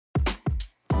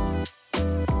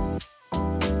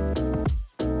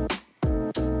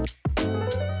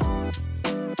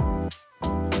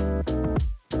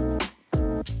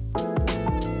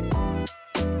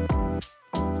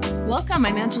Welcome,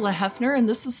 I'm Angela Hefner, and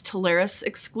this is Telarus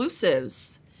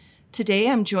Exclusives.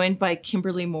 Today I'm joined by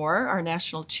Kimberly Moore, our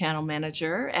National Channel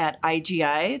Manager at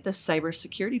IGI, the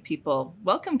cybersecurity people.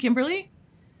 Welcome, Kimberly.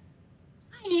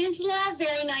 Hi, Angela.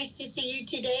 Very nice to see you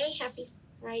today. Happy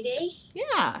Friday.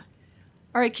 Yeah.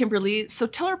 All right, Kimberly. So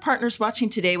tell our partners watching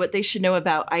today what they should know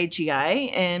about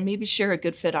IGI and maybe share a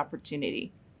good fit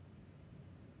opportunity.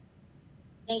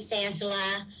 Thanks,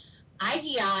 Angela.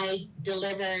 IGI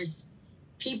delivers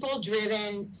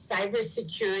people-driven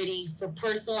cybersecurity for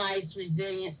personalized,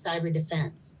 resilient cyber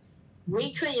defense.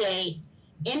 We create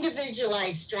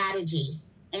individualized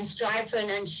strategies and strive for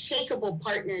an unshakable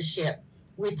partnership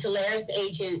with Telarus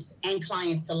agents and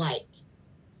clients alike.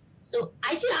 So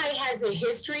IGI has a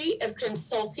history of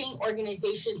consulting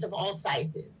organizations of all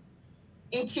sizes.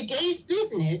 In today's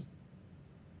business,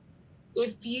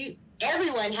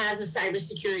 everyone has a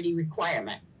cybersecurity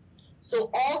requirement.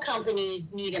 So all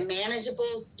companies need a manageable,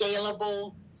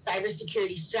 scalable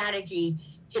cybersecurity strategy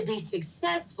to be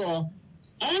successful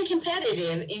and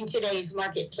competitive in today's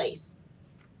marketplace.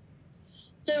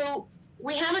 So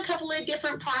we have a couple of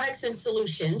different products and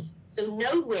solutions. So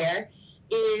Nodeware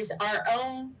is our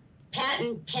own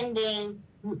patent pending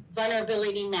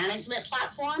vulnerability management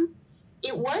platform.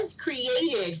 It was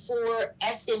created for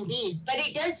SMBs, but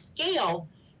it does scale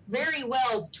very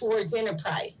well towards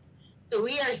enterprise. So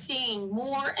we are seeing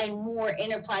more and more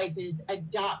enterprises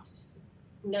adopt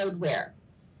Nodeware.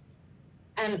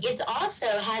 It also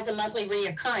has a monthly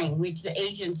reoccurring, which the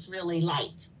agents really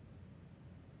like.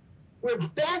 We're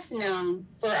best known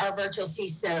for our virtual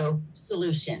CISO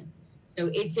solution. So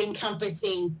it's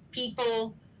encompassing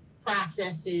people,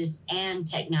 processes, and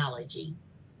technology.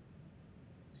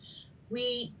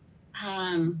 We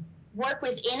work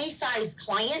with any size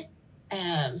client,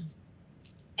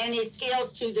 and it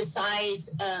scales to the size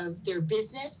of their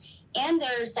business and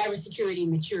their cybersecurity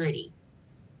maturity.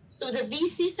 So the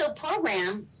vCISO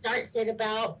program starts at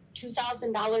about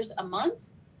 $2,000 a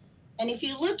month. And if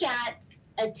you look at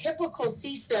a typical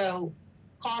CISO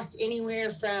costs anywhere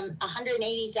from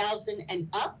 $180,000 and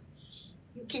up,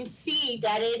 you can see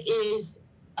that it is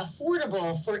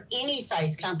affordable for any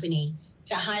size company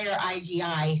to hire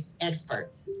IGI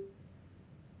experts.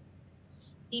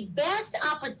 The best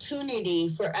opportunity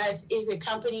for us is a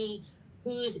company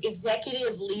whose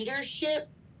executive leadership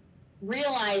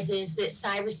realizes that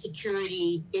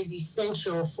cybersecurity is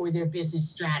essential for their business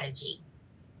strategy.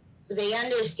 So they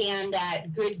understand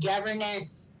that good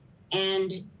governance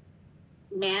and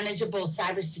manageable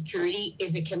cybersecurity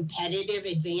is a competitive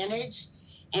advantage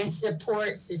and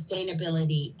supports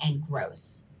sustainability and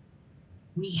growth.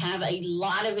 We have a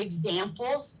lot of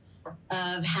examples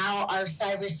of how our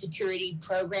cybersecurity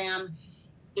program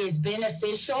is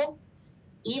beneficial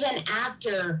even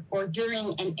after or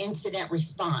during an incident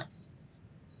response.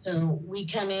 So we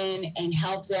come in and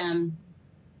help them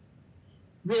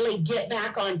really get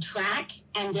back on track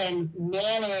and then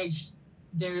manage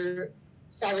their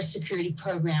cybersecurity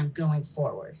program going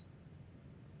forward.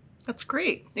 That's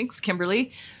great. Thanks,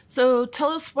 Kimberly. So tell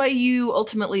us why you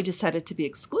ultimately decided to be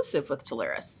exclusive with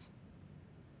Telarus.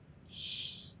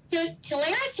 So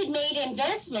Telarus had made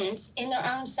investments in their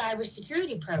own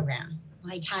cybersecurity program,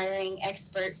 like hiring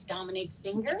experts Dominic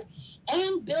Singer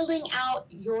and building out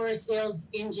your sales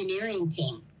engineering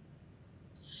team.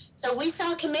 So we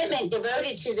saw commitment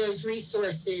devoted to those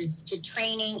resources to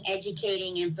training,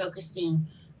 educating, and focusing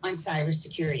on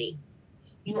cybersecurity.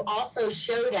 You also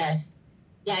showed us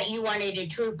that you wanted a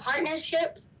true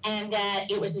partnership and that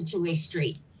it was a two-way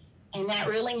street. And that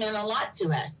really meant a lot to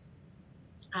us.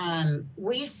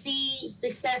 We see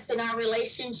success in our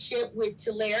relationship with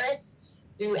Telarus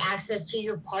through access to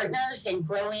your partners and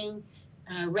growing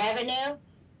revenue.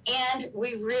 And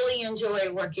we really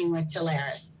enjoy working with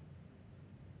Telarus.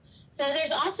 So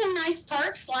there's also nice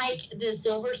perks like the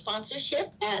silver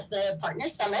sponsorship at the Partner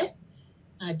Summit,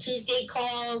 Tuesday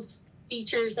calls,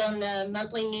 features on the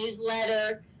monthly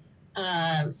newsletter,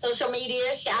 social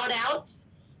media shout outs,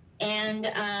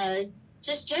 and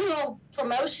just general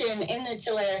promotion in the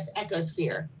Telarus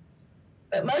ecosphere.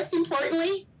 But most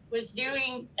importantly was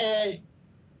doing an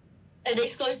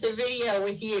exclusive video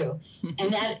with you,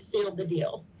 and that sealed the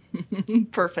deal.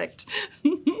 Perfect.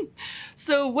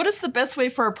 So what is the best way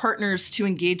for our partners to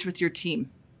engage with your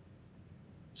team?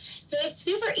 So it's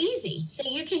super easy. So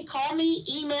you can call me,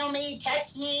 email me,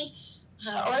 text me,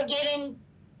 or get in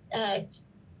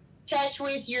touch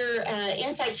with your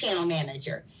inside channel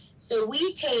manager. So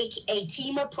we take a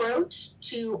team approach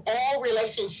to all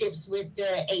relationships with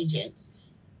the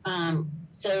agents.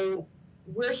 So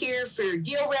we're here for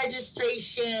deal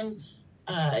registration,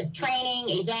 training,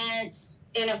 events,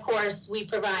 And of course, we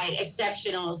provide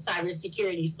exceptional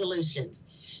cybersecurity solutions.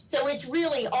 So it's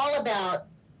really all about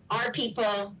our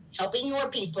people helping your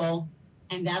people.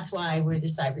 And that's why we're the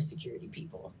cybersecurity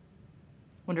people.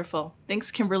 Wonderful.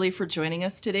 Thanks, Kimberly, for joining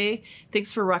us today.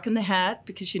 Thanks for rocking the hat,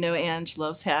 because Ange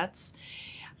loves hats.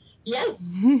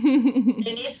 Yes. And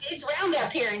it's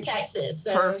Roundup here in Texas.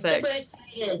 So Perfect. Super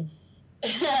excited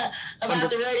about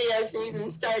the rodeo season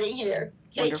starting here.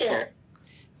 Take care.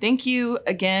 Thank you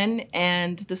again.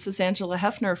 And this is Angela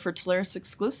Hefner for Telarus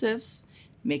Exclusives.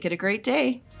 Make it a great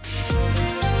day.